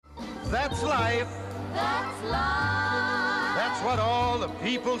That's life. That's life. That's what all the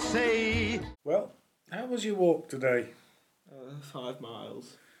people say. Well, how was your walk today? 5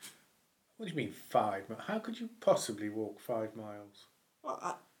 miles. What do you mean 5 miles? How could you possibly walk 5 miles?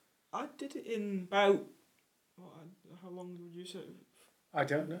 Well, I did it in about, how long would you say? I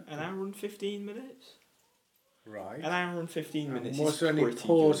don't know. An hour and 15 minutes? Right. An hour and 15 minutes Was is there any pretty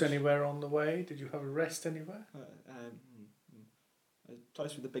pause good. anywhere on the way? Did you have a rest anywhere? A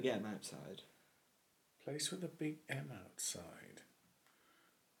place with a big M outside. Place with a big M outside.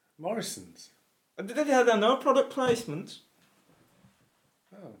 Morrison's. They had no product placement.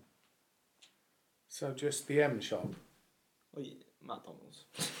 Oh. So just the M shop? Well, yeah, McDonald's.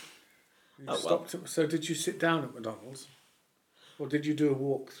 You stopped at, so did you sit down at McDonald's? Or did you do a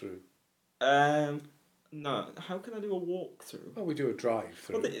walk-through? No. How can I do a walk-through? Well, we do a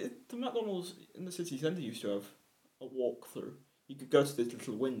drive-through. Well, the McDonald's in the city centre used to have a walk-through. You could go to this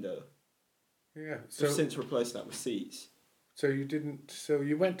little window. Yeah. So since replaced that with seats. So you didn't. So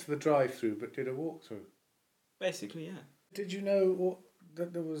you went to the drive-through, but did a walk-through. Basically, yeah. Did you know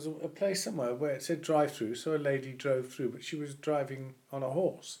that there was a place somewhere where it said drive-through? So a lady drove through, but she was driving on a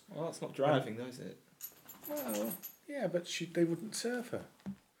horse. Well, that's not driving, though, is it? Well, yeah, but they wouldn't serve her.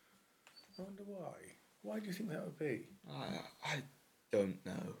 I wonder why. Why do you think that would be? I don't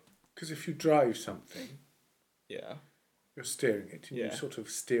know. Because if you drive something, Yeah. you're steering it, and you Yeah. sort of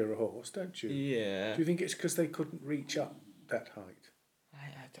steer a horse, don't you? Yeah. Do you think it's because they couldn't reach up that height?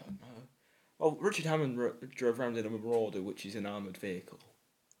 I don't know. Well, Richard Hammond drove around in a Marauder, which is an armoured vehicle.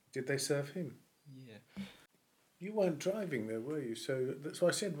 Did they serve him? Yeah. You weren't driving though, were you? So that's why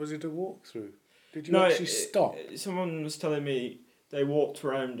I said, was it a walkthrough? Did you No, actually stop? Someone was telling me they walked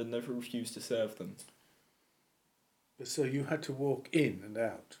around and they refused to serve them. So you had to walk in and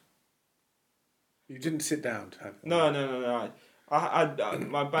out. You didn't sit down to have. No. I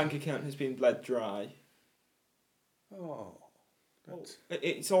my bank account has been bled dry. Oh, that's,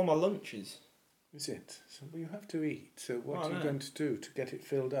 It's all my lunches. is it? So you have to eat. So what Oh, are you no. going to do to get it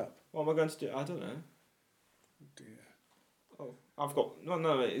filled up? What am I going to do? I don't know. Oh dear. Oh, I've got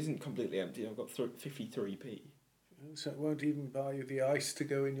no. It isn't completely empty. I've got 53p. So it won't even buy you the ice to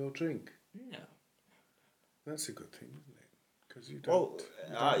go in your drink. No. That's a good thing, isn't it? Because you Well,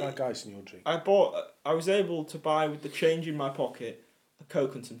 don't like ice in your drink. I was able to buy with the change in my pocket a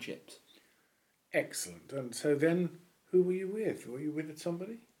Coke and some chips. Excellent. And so then, who were you with? Were you with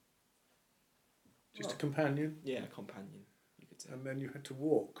somebody? Just a companion? Yeah, companion, you could say. And then you had to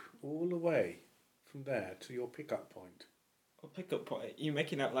walk all the way from there to your pickup point. A pickup point. You're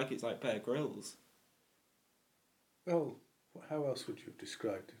making out like it's like Bear Grylls. Well, how else would you have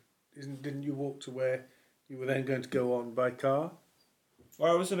described it? Didn't you walk to where you were then going to go on by car?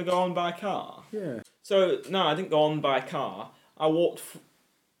 Where I was going to go on by car. Yeah. So, no, I didn't go on by car. I walked...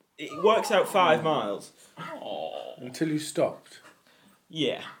 It works out 5 miles. Oh. Until you stopped.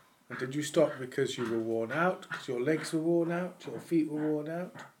 Yeah. And did you stop because you were worn out? Because your legs were worn out? Your feet were worn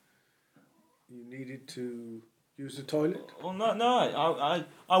out? You needed to use the toilet? Well, no.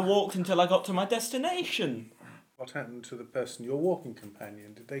 I walked until I got to my destination. What happened to the person, your walking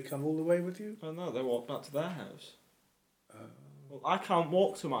companion? Did they come all the way with you? Oh, no, they walked back to their house. Well, I can't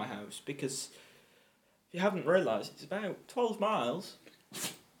walk to my house because, if you haven't realised, it's about 12 miles.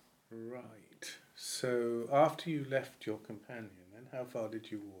 Right. So after you left your companion, then how far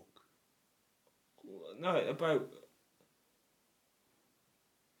did you walk? No, about...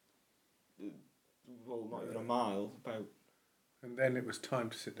 Well, not even a mile. About... And then it was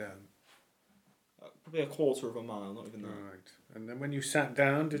time to sit down. Probably a quarter of a mile, not even that. Right. And then when you sat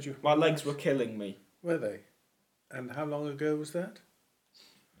down, did you... My legs were killing me. Were they? And how long ago was that?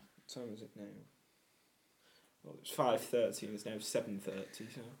 What time is it now? Well, it was 5:30 and it's now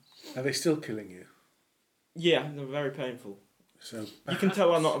 7:30, so... Are they still killing you? Yeah, they're very painful. So You can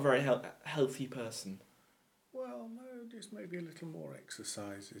tell I'm not a very healthy person. Well, no, just maybe a little more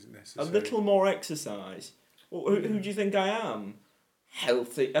exercise is A necessary. little more exercise? Well, who do you think I am?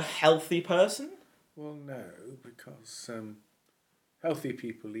 A healthy person? Well, no, because healthy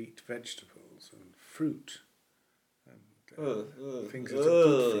people eat vegetables and fruit and things that are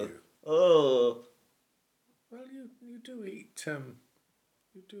good for you. Oh. Well, you do eat some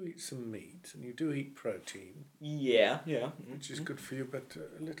meat and you do eat protein, Yeah. which is good for you. But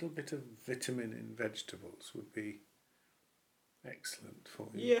a little bit of vitamin in vegetables would be excellent for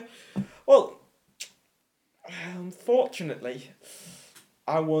you. Yeah. Well, unfortunately,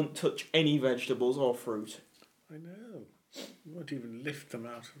 I won't touch any vegetables or fruit. I know. You won't even lift them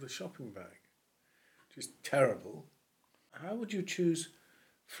out of the shopping bag. Which is terrible. How would you choose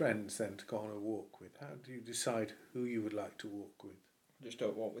friends then to go on a walk with? How do you decide who you would like to walk with? I just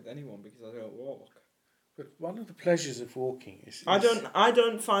don't walk with anyone because I don't walk. But one of the pleasures of walking is... I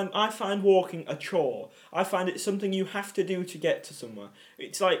find walking a chore. I find it something you have to do to get to somewhere.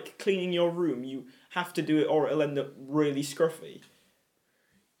 It's like cleaning your room. You have to do it or it'll end up really scruffy.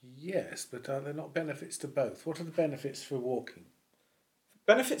 Yes, but are there not benefits to both? What are the benefits for walking?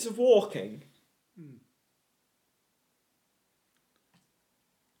 Benefits of walking?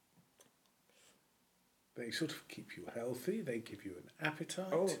 They sort of keep you healthy. They give you an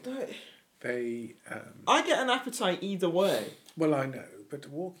appetite. Oh, They... I get an appetite either way. Well, I know, but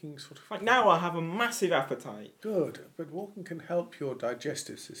walking sort of... Like now I have a massive appetite. Good, but walking can help your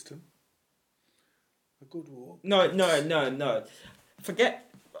digestive system. A good walk. No. Forget...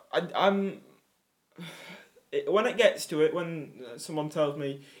 when it gets to it, when someone tells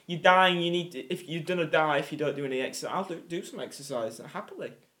me, you're dying, if you're going to die if you don't do any exercise, I'll do some exercise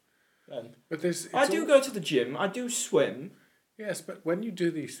happily. Then. But I do go to the gym, I do swim. Yes, but when you do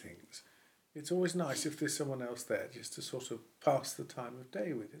these things, it's always nice if there's someone else there just to sort of pass the time of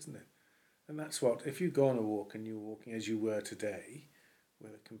day with, isn't it? And that's what, if you go on a walk and you're walking as you were today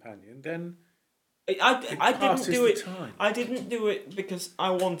with a companion, then I didn't do it. Time. I didn't do it because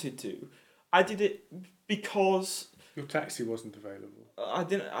I wanted to. I did it because your taxi wasn't available. I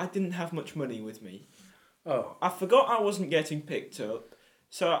didn't have much money with me. Oh. I forgot I wasn't getting picked up,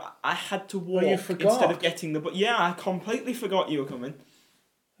 so I had to walk you forgot? instead of getting the. But yeah, I completely forgot you were coming.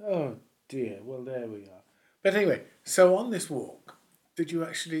 Oh dear. Well, there we are. But anyway, so on this walk, did you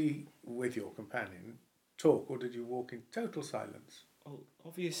actually, with your companion, talk, or did you walk in total silence? Oh,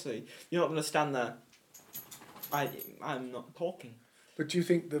 obviously, you're not going to stand there. I'm not talking. But do you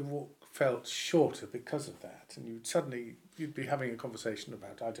think the walk felt shorter because of that? And you'd be having a conversation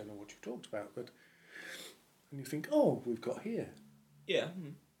about, I don't know what you talked about, but and you think, oh, we've got here. Yeah.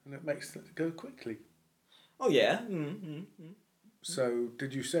 And it makes it go quickly. Oh yeah. So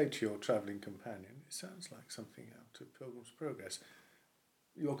did you say to your travelling companion, it sounds like something out of Pilgrim's Progress,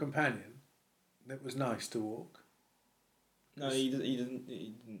 your companion, that was nice to walk? No, he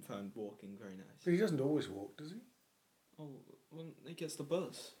didn't find walking very nice. But he doesn't always walk, does he? Oh, well, he gets the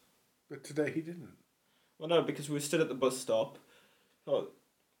bus. But today he didn't. Well, no, because we were stood at the bus stop. Oh,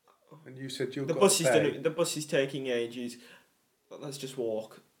 and you said the bus is taking ages. Let's just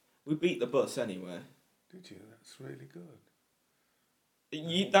walk. We beat the bus anyway. Did you? That's really good.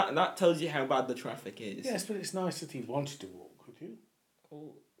 That tells you how bad the traffic is. Yes, but it's nice that he wanted to walk with you.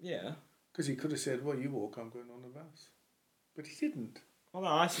 Well, yeah. Because he could have said, well, you walk, I'm going on the bus. But he didn't. Well, no,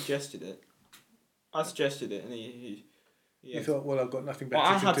 I suggested it. And he You thought, well, I've got nothing better to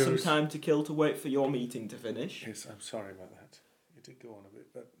do. I had some time to kill to wait for your meeting to finish. Yes, I'm sorry about that. You did go on a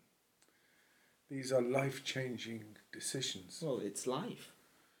bit, but these are life-changing decisions. Well, it's life.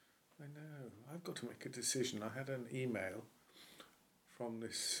 I know. I've got to make a decision. I had an email from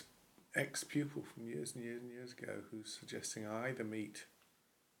this ex-pupil from years and years and years ago who's suggesting I either meet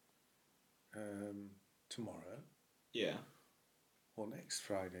tomorrow. Yeah. Or next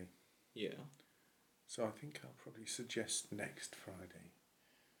Friday. Yeah. So I think I'll probably suggest next Friday.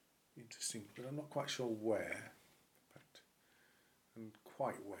 Interesting, but I'm not quite sure where. And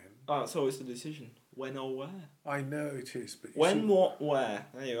quite when. That's always the decision. When or where? I know it is, but... When, what, where?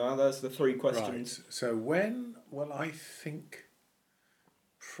 There you are, those are the three questions. Right, so when, well, I think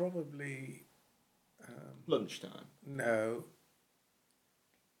probably... lunchtime? No.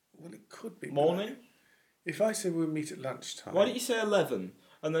 Well, it could be. Morning? If I say we'll meet at lunchtime... Why don't you say 11?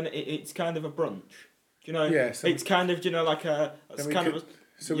 And then it's kind of a brunch. Do you know? Yeah, so it's kind of, like a... It's kind of a,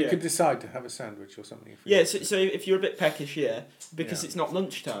 so we could decide to have a sandwich or something. Yeah, so if you're a bit peckish, because it's not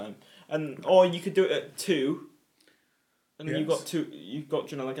lunchtime, or you could do it at 2, and then you've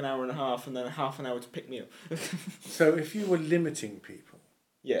got like an hour and a half, and then half an hour to pick me up. So if you were limiting people,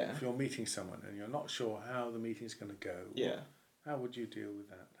 if you're meeting someone and you're not sure how the meeting's going to go, how would you deal with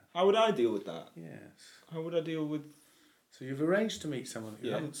that? How would I deal with that? Yes. How would I deal with? So you've arranged to meet someone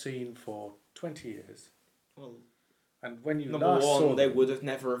you haven't seen for 20 years. Well. And when you Number last one, saw them, they would have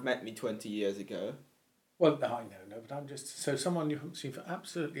never have met me 20 years ago. Well, I know, but I'm just... So someone you haven't seen for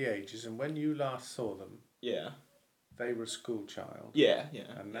absolutely ages, and when you last saw them... Yeah. They were a school child. Yeah.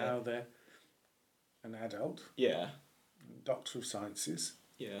 And now they're an adult. Yeah. Doctor of Sciences.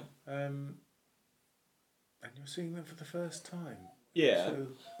 Yeah. And you're seeing them for the first time. Yeah. So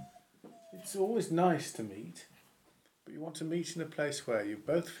it's always nice to meet, but you want to meet in a place where you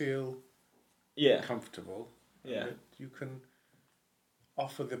both feel comfortable. Yeah. That you can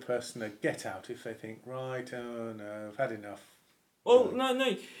offer the person a get out if they think, right, oh no, I've had enough. Well,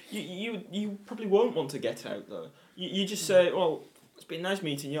 no, you probably won't want to get out though. You just say, well, it's been nice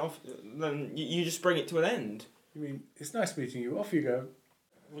meeting you. Then you just bring it to an end. You mean, it's nice meeting you. Off you go.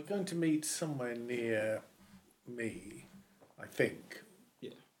 We're going to meet somewhere near me, I think.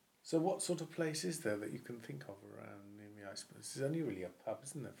 Yeah. So what sort of place is there that you can think of around near me, I suppose? There's only really a pub,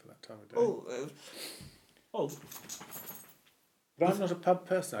 isn't there, for that time of day? But I'm not a pub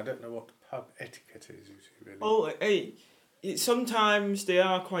person. I don't know what pub etiquette is usually, really. Sometimes they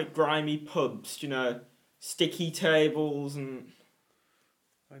are quite grimy pubs, sticky tables and...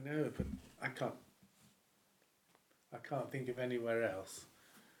 I know, but I can't think of anywhere else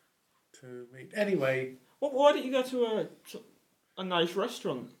to meet. Anyway... Well, why don't you go to a nice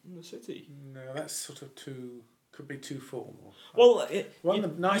restaurant in the city? No, that's sort of could be too formal. Well, one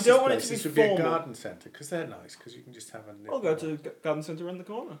of the nicest you don't want it to places be would be a formal. garden centre, because they're nice, because you can just have a... I'll go to the garden centre around the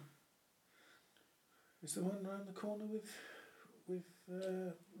corner. Is there one around the corner with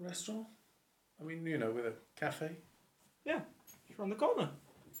a restaurant? I mean, with a cafe? Yeah, just around the corner.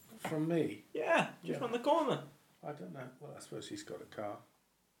 From me? Yeah, just around the corner. I don't know. Well, I suppose he's got a car.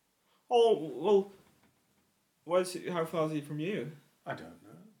 Oh, well, how far is he from you? I don't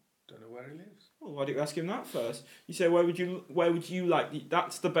know. Don't know where he lives. Well, why don't you ask him that first? You say, where would you like...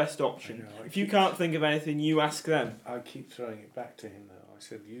 That's the best option. If you can't think of anything, you ask them. I keep throwing it back to him, though. I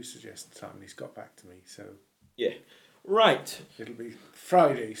said, you suggest the time, and he's got back to me, so... Yeah. Right. It'll be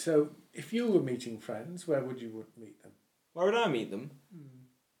Friday. So, if you were meeting friends, where would you meet them? Where would I meet them?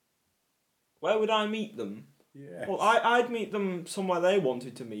 Where would I meet them? Yeah. Well, I'd meet them somewhere they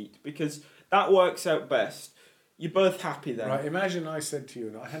wanted to meet, because that works out best. You're both happy then. Right, imagine I said to you,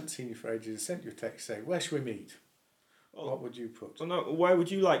 and I hadn't seen you for ages, I sent you a text saying, where should we meet? What would you put? Well, no, where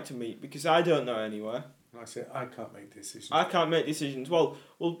would you like to meet? Because I don't know anywhere. And I said, I can't make decisions. I can't make decisions. Well,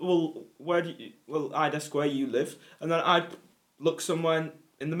 where do you... Well, I'd ask where you live, and then I'd look somewhere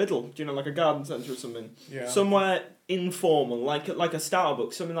in the middle, like a garden centre or something. Yeah. Somewhere informal, like a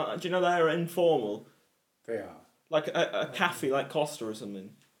Starbucks, something like that. Do you know they're informal? They are. Like a cafe, like Costa or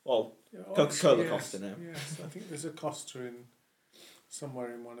something. Well, Yeah, Coca-Cola yes, Costa now. Yes, I think there's a Costa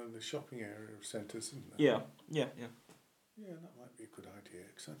somewhere in one of the shopping area centres, isn't there? Yeah. Yeah, that might be a good idea,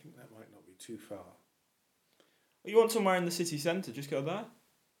 because I think that might not be too far. You want somewhere in the city centre, just go there.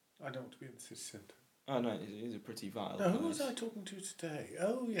 I don't want to be in the city centre. Oh no, it is a pretty vile No, who place. was I talking to today?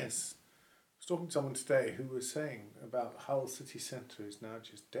 Oh, yes. I was talking to someone today who was saying about Hull city centre is now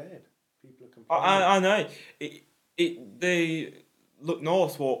just dead. People are complaining. I know. They Look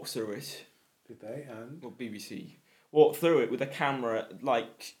North walked through it. Did they? And? Well, BBC walked through it with a camera at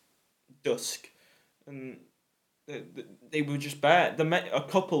like dusk, and they were just bare. They met a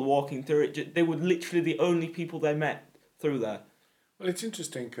couple walking through it. They were literally the only people they met through there. Well, it's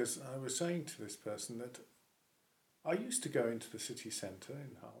interesting because I was saying to this person that I used to go into the city centre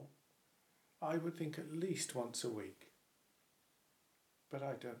in Hull, I would think at least once a week. But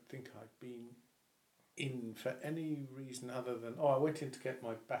I don't think I've been in for any reason other than, I went in to get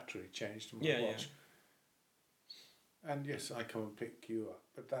my battery changed on my watch. Yeah. And yes, I come and pick you up,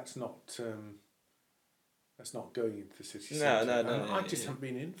 but that's not going into the city centre. No. I just haven't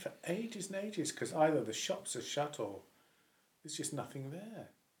been in for ages and ages because either the shops are shut or there's just nothing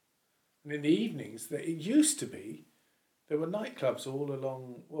there. And in the evenings, it used to be, there were nightclubs all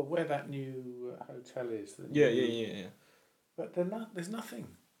along, where that new hotel is. Yeah. But there's nothing.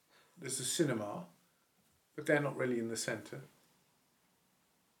 There's a cinema, but they're not really in the centre.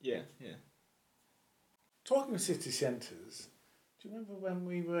 Yeah. Talking of city centres, do you remember when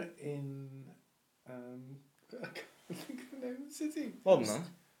we were in, I can't think of the name of the city.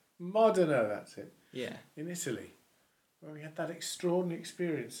 Modena, that's it. Yeah. In Italy, where we had that extraordinary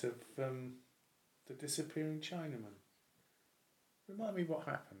experience of the disappearing Chinaman. Remind me what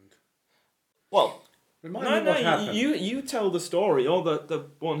happened. Well, Remind me what happened. You tell the story. You're the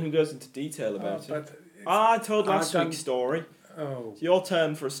one who goes into detail about it. I told last week's story. Oh. It's your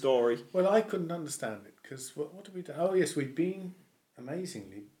turn for a story. Well, I couldn't understand it because what have we done? Oh yes, we'd been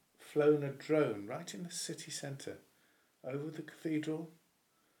amazingly flown a drone right in the city centre, over the cathedral,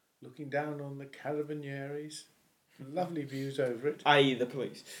 looking down on the Carabinieres, lovely views over it. I.e. the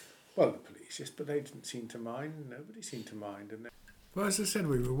police. Well, the police, yes, but they didn't seem to mind. Nobody seemed to mind. And well, as I said,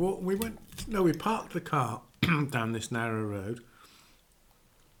 we parked the car down this narrow road.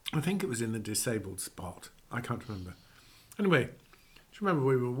 I think it was in the disabled spot. I can't remember. Anyway, do you remember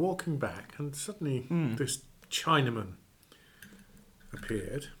we were walking back and suddenly this Chinaman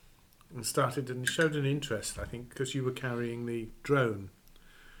appeared and showed an interest, I think, because you were carrying the drone.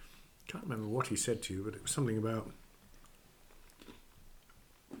 Can't remember what he said to you, but it was something about,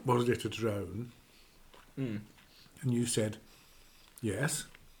 was it a drone? And you said, yes.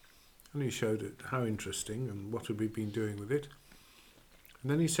 And he showed it, how interesting and what had we been doing with it.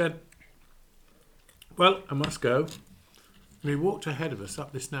 And then he said, Well, I must go. We walked ahead of us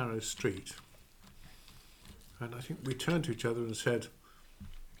up this narrow street, and I think we turned to each other and said,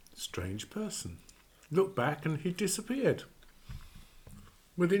 "Strange person." Looked back and he disappeared.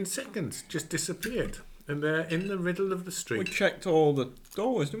 Within seconds, just disappeared. And there in the middle of the We street. checked all the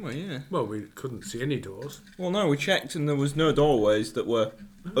doorways, didn't we? Yeah. Well, we couldn't see any doors. Well, no, we checked and there was no doorways that were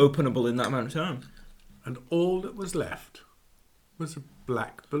openable in that amount of time. And all that was left was a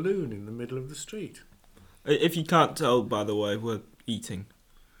black balloon in the middle of the street. If you can't tell, by the way, we're eating.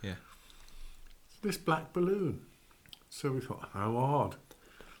 Yeah. This black balloon. So we thought, how odd.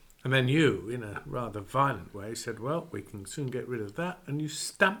 And then you, in a rather violent way, said, well, we can soon get rid of that, and you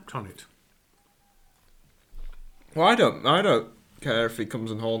stamped on it. Well, I don't care if he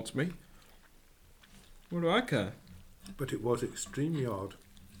comes and haunts me. What do I care? But it was extremely odd.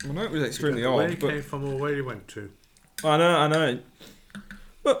 Well, no, it was extremely Where he odd, but came from or where he went to. I know.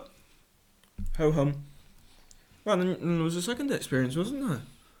 But ho hum. Well, then there was a second experience, wasn't there?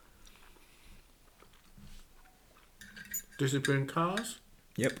 Disappearing cars?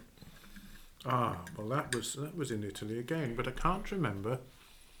 Yep. Ah, well, that was in Italy again, but I can't remember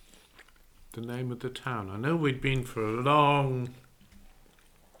the name of the town. I know we'd been for a long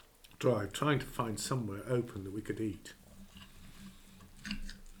drive trying to find somewhere open that we could eat.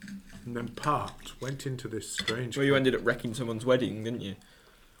 And then parked, went into this strange... Well, you ended up wrecking someone's wedding, didn't you?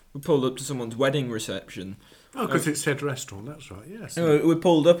 We pulled up to someone's wedding reception. Oh, because it said restaurant, that's right, yes. We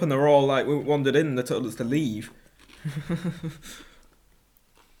pulled up and they were all like, we wandered in and they told us to leave.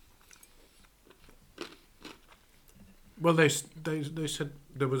 Well, they said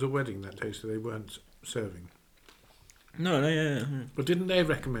there was a wedding that day, so they weren't serving. No, yeah. But didn't they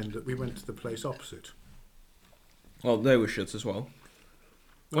recommend that we went to the place opposite? Well, they were shut as well.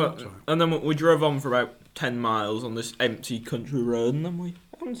 Well, that's right. and then we drove on for about 10 miles on this empty country road, and then we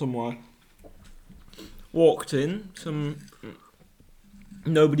went somewhere. Walked in,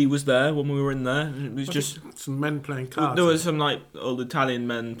 nobody was there when we were in there, and it was just... Some men playing cards. There was some, like, old Italian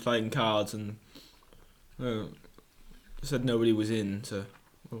men playing cards, and... said nobody was in, so...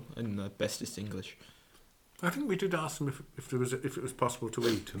 Well, in the bestest English. I think we did ask them if it was possible to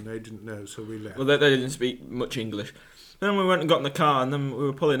eat, and they didn't know, so we left. Well, they didn't speak much English. Then we went and got in the car, and then we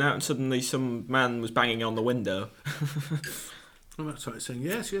were pulling out, and suddenly some man was banging on the window. And that's right, saying,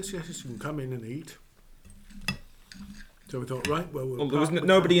 yes, you can come in and eat. So we thought, right, well, There was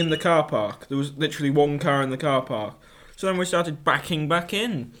nobody in the car park. There was literally one car in the car park. So then we started backing back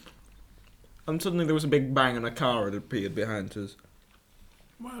in. And suddenly there was a big bang and a car had appeared behind us.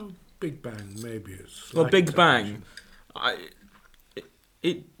 Well, Big Bang, maybe it's... Well, Big Bang.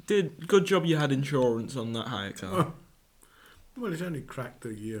 It did... Good job you had insurance on that hire car. Oh. Well, it only cracked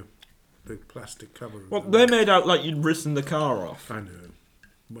the plastic cover. Well, they made out like you'd risen the car off. I know.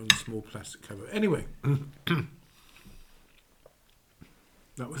 One small plastic cover. Anyway.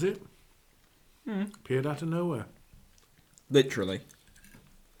 That was it. Appeared out of nowhere. Literally.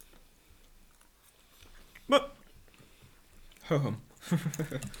 But... Ho-hum.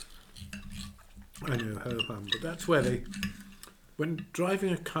 I know, ho-hum. But that's where they... When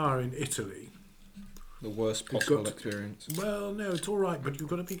driving a car in Italy... The worst possible experience. Well, no, it's all right, but you've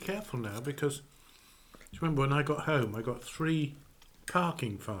got to be careful now because... Do you remember when I got home, I got 3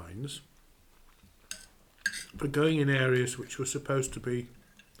 parking fines for going in areas which were supposed to be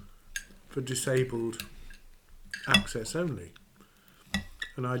for disabled access only.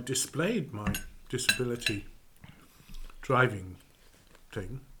 And I displayed my disability driving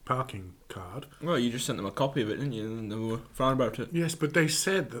parking card. Well, you just sent them a copy of it, didn't you? And they were fine about it. Yes, but they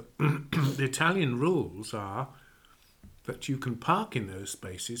said that the Italian rules are that you can park in those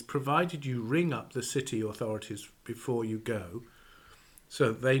spaces provided you ring up the city authorities before you go so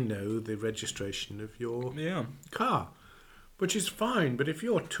that they know the registration of your car, which is fine. But if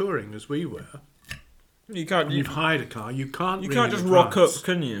you're touring as we were, you've hired a car, you can't just rock up,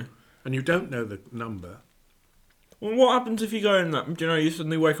 can you? And you don't know the number. Well, what happens if you go in that? You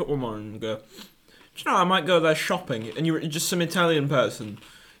suddenly wake up one morning and go, do you know, I might go there shopping, and you're just some Italian person.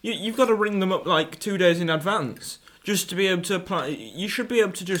 You've got to ring them up like 2 days in advance just to be able to apply. You should be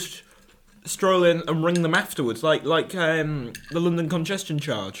able to just stroll in and ring them afterwards, like the London congestion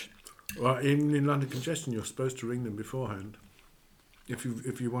charge. Well, in London congestion, you're supposed to ring them beforehand if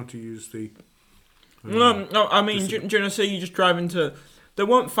you want to use the. No, I mean, do you know, say you just drive into. They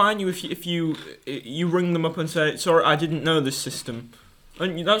won't fine you if you ring them up and say, sorry, I didn't know this system.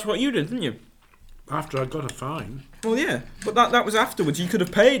 And that's what you did, didn't you? After I got a fine. Well, yeah, but that was afterwards. You could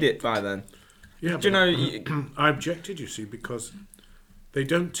have paid it by then. Yeah, do you know? I objected, you see, because they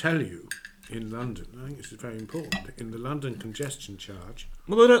don't tell you in London. I think this is very important. In the London congestion charge.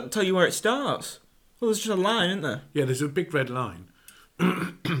 Well, they don't tell you where it starts. Well, there's just a line, isn't there? Yeah, there's a big red line.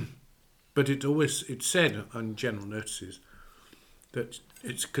 But it's said on general notices that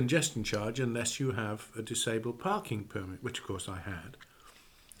it's a congestion charge unless you have a disabled parking permit, which of course I had.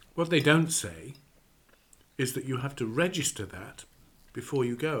 What they don't say is that you have to register that before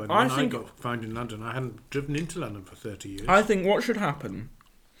you go. And when I got fined in London, I hadn't driven into London for 30 years. I think what should happen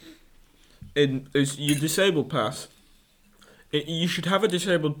is your disabled pass. You should have a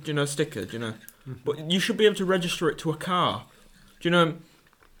disabled, sticker, but you should be able to register it to a car,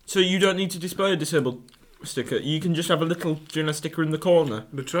 so you don't need to display a disabled sticker. You can just have a little, sticker in the corner.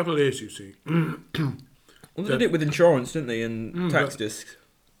 The trouble is, you see, Well, they did it with insurance, didn't they, and tax discs.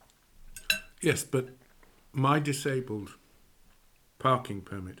 Yes, but my disabled parking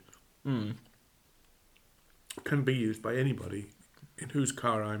permit can be used by anybody in whose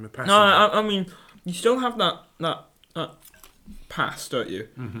car I'm a passenger. No, I mean, you still have that pass, don't you?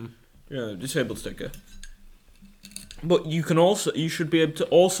 Mm-hmm. Disabled sticker. But you should be able to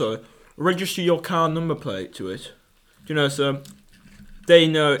also register your car number plate to it. So they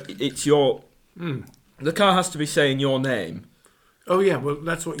know it's your... The car has to be saying your name. Oh, yeah, well,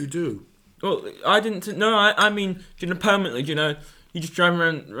 that's what you do. Well, I didn't... No, I mean, permanently, you just drive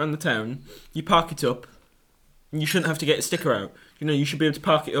around the town, you park it up, and you shouldn't have to get a sticker out. You should be able to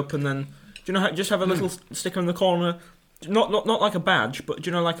park it up and then, just have a little sticker in the corner. Not like a badge, but,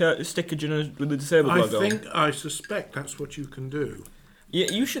 like a sticker, with the disabled logo. I suspect that's what you can do. Yeah,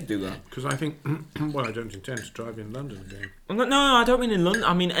 you should do that. Because I think, well, I don't intend to drive in London again. No, I don't mean in London.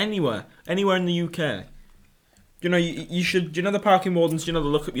 I mean anywhere in the UK. You should. The parking wardens? They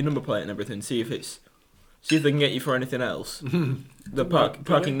look up your number plate and everything, see if they can get you for anything else. The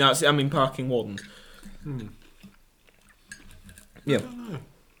parking. That's. I mean parking wardens. Yeah. I don't know.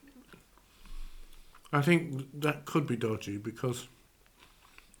 I think that could be dodgy because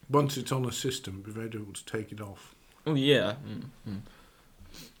once it's on a system, it'd be very difficult to take it off. Oh yeah.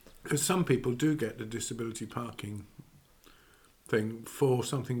 Because some people do get the disability parking thing for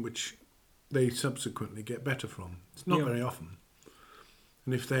something which they subsequently get better from. It's not very often.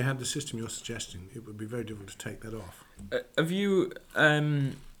 And if they had the system you're suggesting, it would be very difficult to take that off. Have you... Tell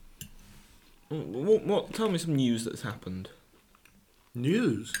me some news that's happened.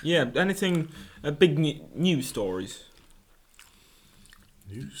 News? Yeah, anything... big news stories.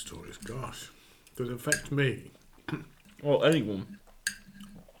 News stories, gosh. That affect me. Or anyone.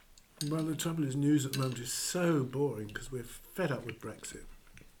 Well, the trouble is news at the moment is so boring because we're fed up with Brexit.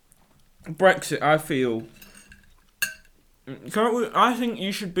 Brexit, I feel... I think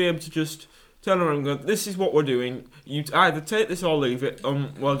you should be able to just tell everyone, go, this is what we're doing. You either take this or leave it.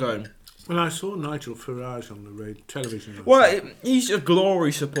 Well done. Well, I saw Nigel Farage on the television. Well, he's a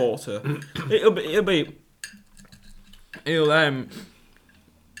glory supporter.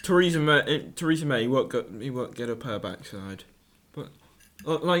 Theresa May, he won't get up her backside. But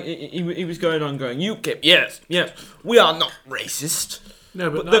he was going UKIP, yes, we are not racist. No,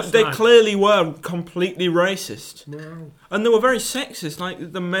 but they clearly were completely racist. Well, And they were very sexist. Like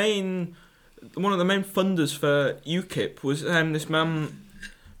one of the main funders for UKIP was this man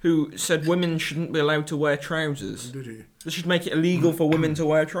who said women shouldn't be allowed to wear trousers. did he? They should make it illegal for women to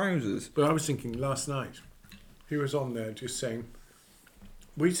wear trousers. But I was thinking last night, he was on there just saying,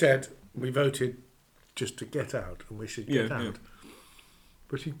 we voted just to get out, and we should get out.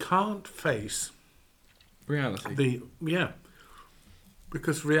 But he can't face reality.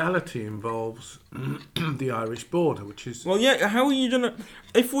 Because reality involves the Irish border, which is... Well, yeah, how are you gonna...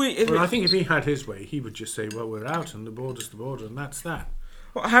 I think if he had his way, he would just say, well, we're out, and the border's the border, and that's that.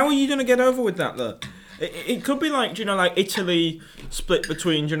 Well, how are you gonna get over with that, though? It could be like, like Italy split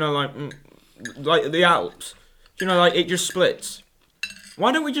between, like the Alps. Like it just splits.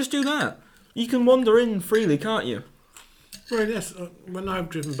 Why don't we just do that? You can wander in freely, can't you? Well, yes, when I've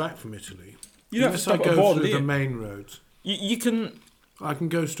driven back from Italy, You don't have to stop I at a go border, through do you? the main roads, You can... I can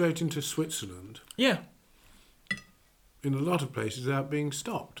go straight into Switzerland Yeah, in a lot of places without being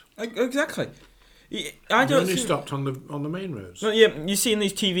stopped. exactly. I You're don't only think... stopped on the main roads. No, yeah, you see in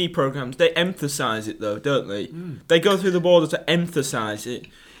these TV programs, they emphasise it though, don't they? They go through the border to emphasise it.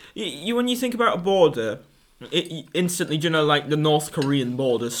 When you think about a border, it instantly, like the North Korean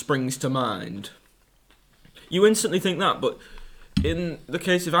border springs to mind. You instantly think that, but in the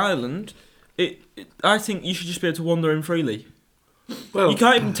case of Ireland, I think you should just be able to wander in freely. Well, You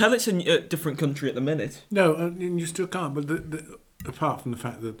can't even tell it's a different country at the minute. No, and you still can't. But apart from the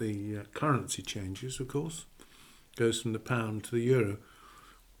fact that the currency changes, of course, goes from the pound to the euro.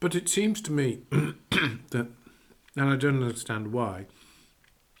 But it seems to me that, and I don't understand why,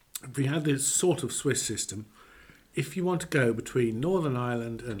 if we had this sort of Swiss system, if you want to go between Northern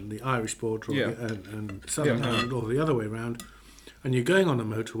Ireland and the Irish border Yeah. and Southern Yeah. Ireland or the other way around, and you're going on a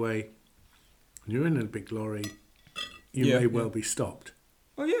motorway, and you're in a big lorry, you Yeah, may yeah. well be stopped.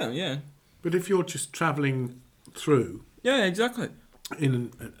 Oh yeah. But if you're just travelling through Yeah, exactly.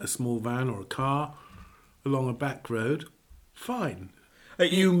 in a small van or a car along a back road, fine.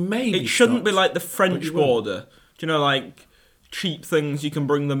 You may be It shouldn't be stopped, like the but French you won't. border. Do you know, like cheap things, you can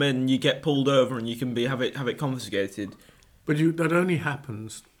bring them in, you get pulled over, and you can have it confiscated. But that only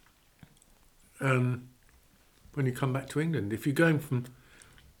happens when you come back to England. If you're going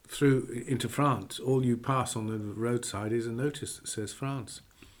through into France, all you pass on the roadside is a notice that says France.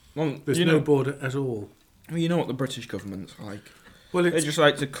 Well, There's you no know, border at all. well, you know what the British government's like. Well, They just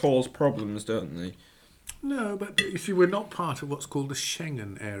like to cause problems, don't they? no, but you see, we're not part of what's called the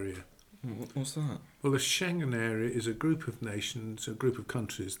Schengen area. What's that? Well, the Schengen area is a group of nations, a group of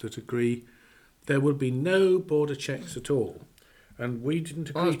countries that agree there will be no border checks at all. And we didn't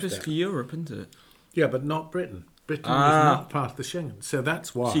agree Oh, it's to that. basically Europe, isn't it? Yeah, but not Britain. Britain is Ah. not part of the Schengen. So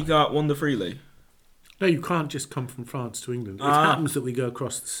that's why. So you can't wander freely. No, you can't just come from France to England. It Ah. happens that we go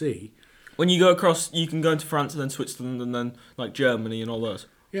across the sea. When you go across, you can go into France and then Switzerland and then like Germany and all those.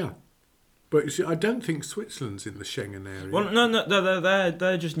 Yeah. But you see, I don't think Switzerland's in the Schengen area. Well, no,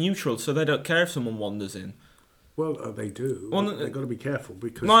 they're just neutral, so they don't care if someone wanders in. Well, they do. Well, They've got to be careful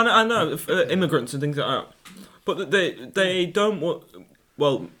because... No, I know if, immigrants and things like that, but they don't want.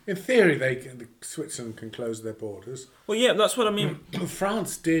 Well, in theory, Switzerland can close their borders. well, yeah, that's what I mean.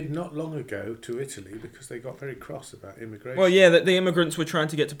 France did not long ago to Italy because they got very cross about immigration. Well, yeah, the immigrants were trying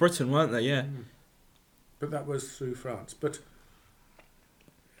to get to Britain, weren't they? Yeah. But that was through France. But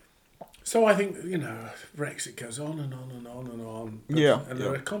so I think, Brexit goes on and on and on and on. But, Yeah, And there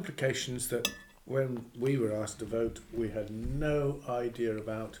yeah. are complications that when we were asked to vote, we had no idea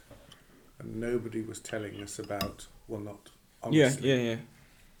about, and nobody was telling us about. Well, not honestly. Yeah.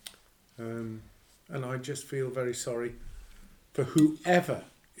 And I just feel very sorry for whoever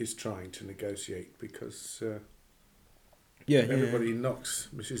is trying to negotiate because everybody knocks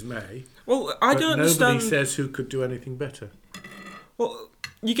Mrs May. Well, I but don't nobody understand. says who could do anything better. Well,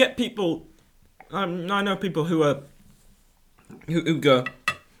 you get people. I know people who go.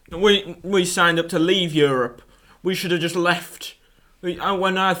 We signed up to leave Europe. We should have just left.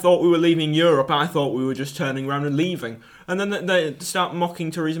 When I thought we were leaving Europe, I thought we were just turning around and leaving. And then they start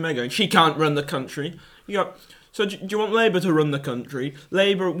mocking Theresa May, going, "She can't run the country." You go, so do you want Labour to run the country?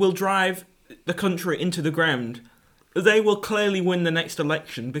 Labour will drive the country into the ground. They will clearly win the next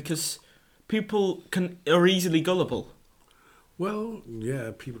election because people are easily gullible. Well, yeah,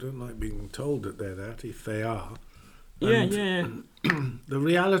 people don't like being told that they're that, if they are. Yeah, And yeah. The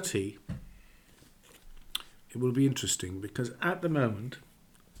reality, it will be interesting because at the moment,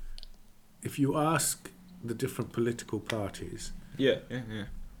 if you ask the different political parties Yeah.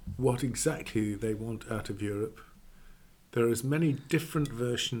 what exactly they want out of Europe, there are as many different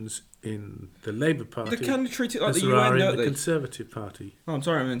versions in the Labour Party They kind of treat it like as the there are UN, in don't the they? Conservative Party. Oh, I'm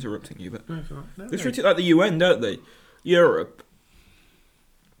sorry I'm interrupting you, but No, it's all right. No, they no. treat it like the UN, don't they? Europe.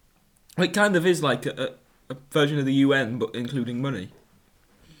 It kind of is like a version of the UN, but including money.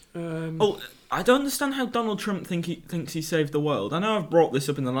 Oh, I don't understand how Donald Trump thinks he saved the world. I know I've brought this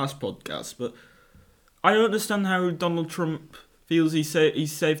up in the last podcast, but I don't understand how Donald Trump feels he's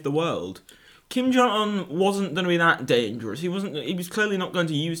saved the world. Kim Jong-un wasn't going to be that dangerous. He was clearly not going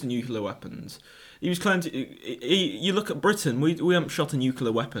to use the nuclear weapons. He was claiming to. You look at Britain. We haven't shot a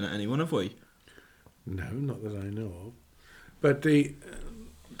nuclear weapon at anyone, have we? No, not that I know of. But the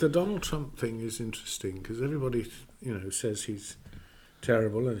Donald Trump thing is interesting because everybody, says he's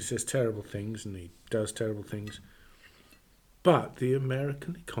terrible and he says terrible things and he does terrible things. But the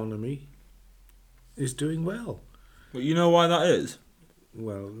American economy is doing well. But you know why that is?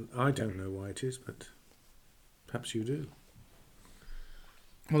 Well, I don't know why it is, but perhaps you do.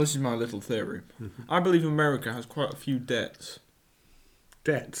 Well, this is my little theory. I believe America has quite a few debts.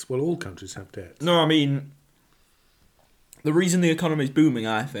 Debts? Well, all countries have debts. No, I mean, the reason the economy is booming,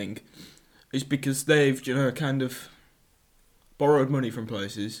 I think, is because they've, kind of borrowed money from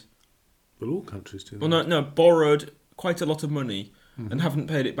places. Well, all countries do. Well, no, borrowed quite a lot of money and haven't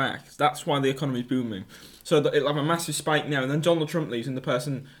paid it back. That's why the economy is booming. So that it'll have a massive spike now, and then Donald Trump leaves, and the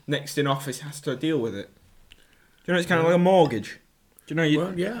person next in office has to deal with it. Do you know, it's kind of like a mortgage. Do you know?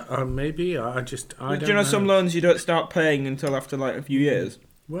 Well, yeah, maybe. I don't do you know some loans you don't start paying until after like a few years?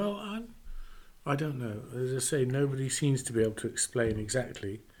 Well, I don't know. As I say, nobody seems to be able to explain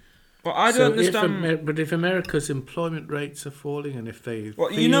exactly. Well, I don't understand. But if America's employment rates are falling and if they Well,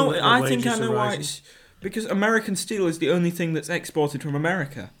 feel that the I think I wages know are why. rising- It's because American steel is the only thing that's exported from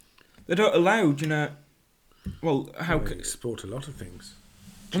America. They don't allow, Well, how They could... export a lot of things.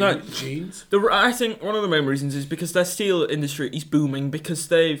 No. Jeans. I think one of the main reasons is because their steel industry is booming, because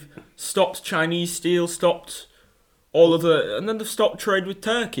they've stopped Chinese steel, stopped all of the... And then they've stopped trade with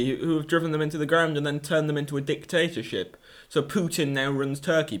Turkey, who have driven them into the ground and then turned them into a dictatorship. So Putin now runs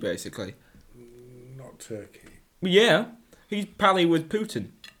Turkey, basically. Not Turkey. Yeah, he's pally with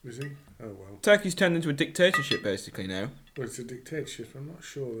Putin. Is he? Oh, well. Turkey's turned into a dictatorship, basically, now. Well, it's a dictatorship. I'm not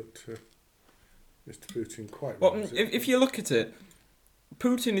sure that Mr. Putin quite Well, runs it. if you look at it,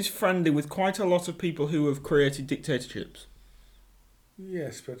 Putin is friendly with quite a lot of people who have created dictatorships.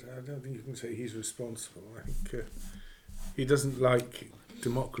 Yes, but I don't think you can say he's responsible. I think he doesn't like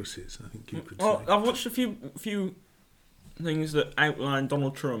democracies, I think you could Well, say. I've watched a few things that outline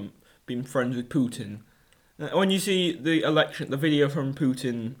Donald Trump being friends with Putin. When you see the election, the video from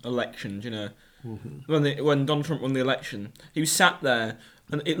Putin elections, you know, when Donald Trump won the election, he was sat there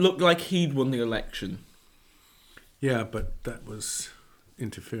and it looked like he'd won the election. Yeah, but that was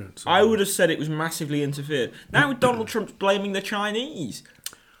interference. I would have said it was massively interfered. Now Donald Trump's blaming the Chinese.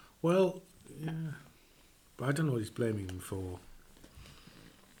 Well, yeah. But I don't know what he's blaming them for.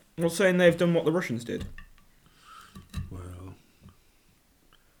 Well, saying they've done what the Russians did. Well,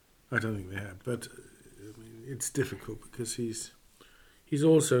 I don't think they have. But I mean, it's difficult because he's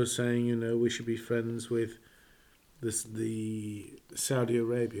also saying, you know, we should be friends with the Saudi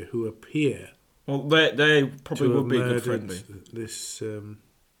Arabia, who appear Well, they probably to would have be good murdered friendly. this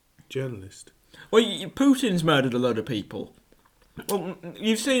journalist. Well, Putin's murdered a load of people. Well,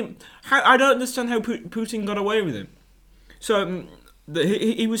 you've seen... I don't understand how Putin got away with it. So,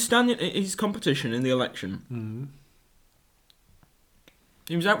 he was standing in his competition in the election. Mm-hmm.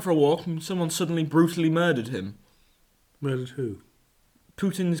 He was out for a walk and someone suddenly brutally murdered him. Murdered who?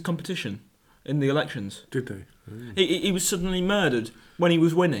 Putin's competition in the elections. Did they? Oh. He was suddenly murdered when he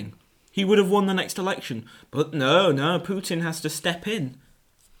was winning. He would have won the next election. But no, Putin has to step in.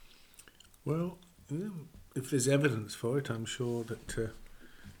 Well, yeah, if there's evidence for it, I'm sure that the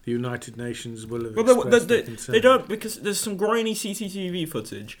United Nations will have expressed their concern. They don't, because there's some grainy CCTV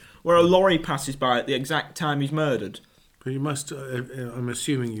footage where a lorry passes by at the exact time he's murdered. But you must, I'm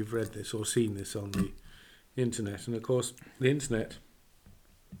assuming you've read this or seen this on the internet. And of course, the internet,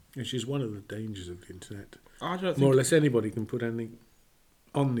 which is one of the dangers of the internet, I don't think... more or less anybody can put anything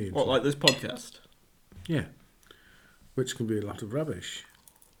on the internet. What, like this podcast? Yeah, which can be a lot of rubbish.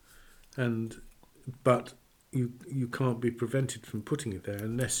 But you can't be prevented from putting it there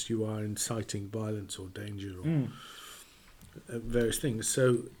unless you are inciting violence or danger or various things.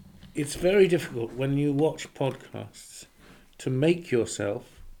 So it's very difficult when you watch podcasts to make yourself...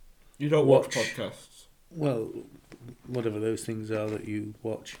 You don't watch podcasts? Well, whatever those things are that you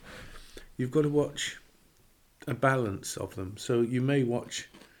watch. You've got to watch a balance of them. So you may watch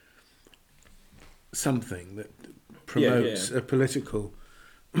something that promotes a political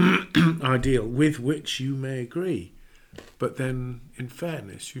ideal with which you may agree. But then, in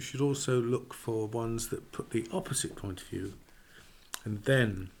fairness, you should also look for ones that put the opposite point of view, and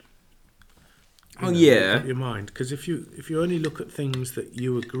then make up your mind. Because if you only look at things that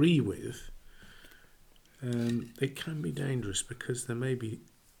you agree with, it can be dangerous because there may be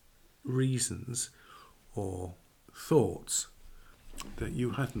reasons or thoughts that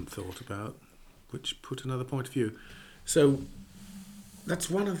you hadn't thought about, which put another point of view. So that's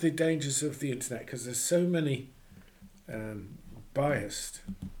one of the dangers of the internet, because there's so many biased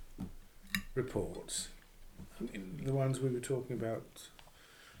reports. I mean, the ones we were talking about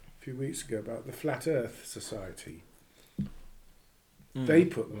a few weeks ago about the Flat Earth Society. They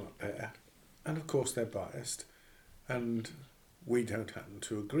put them up there, and of course they're biased, and we don't happen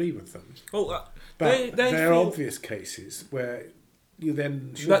to agree with them. Well, But they there are feel... obvious cases where you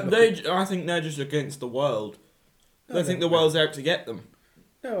then should I think they're just against the world. They think the world's out to get them.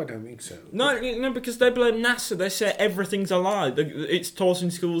 No, I don't think so. No, because they blame NASA. They say everything's a lie. It's taught in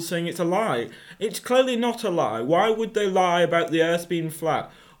schools saying it's a lie. It's clearly not a lie. Why would they lie about the Earth being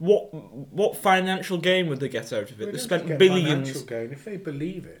flat? What financial gain would they get out of it? They spent billions. Financial gain if they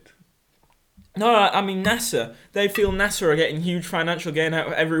believe it. No, I mean NASA. They feel NASA are getting huge financial gain out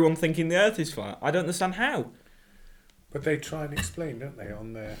of everyone thinking the Earth is flat. I don't understand how. But they try and explain, don't they,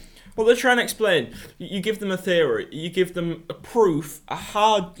 on their... Well, they're trying to explain. You give them a theory. You give them a proof.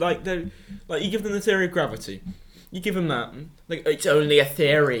 You give them the theory of gravity. You give them that. Like, it's only a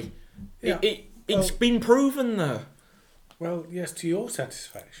theory. Yeah. It's been proven though. Well, yes, to your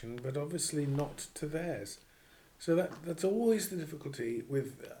satisfaction, but obviously not to theirs. So that's always the difficulty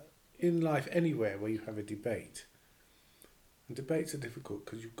with in life anywhere where you have a debate. And debates are difficult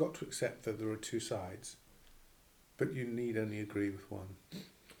because you've got to accept that there are two sides, but you need only agree with one.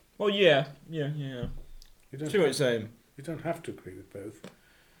 Well, yeah. You don't See what you're saying? You don't have to agree with both,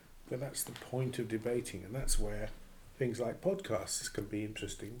 but that's the point of debating, and that's where things like podcasts can be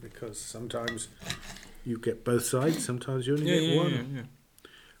interesting, because sometimes you get both sides, sometimes you only get one. Yeah.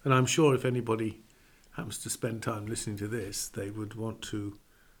 And I'm sure if anybody happens to spend time listening to this, they would want to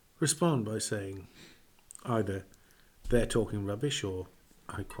respond by saying either they're talking rubbish or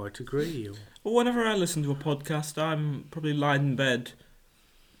I quite agree. Or Well, whenever I listen to a podcast, I'm probably lying in bed.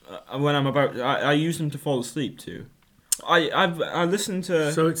 When I'm about, I use them to fall asleep to. I listen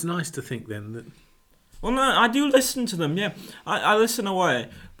to. So it's nice to think then that. Well, no, I do listen to them. Yeah, I listen away,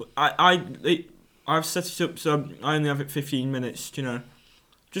 but I've set it up so I only have it 15 minutes. You know,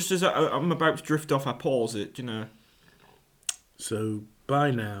 just as I'm about to drift off, I pause it. You know. So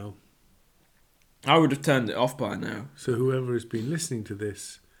by now. I would have turned it off by now. So whoever has been listening to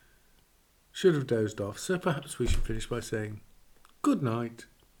this should have dozed off. So perhaps we should finish by saying good night.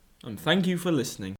 And thank you for listening.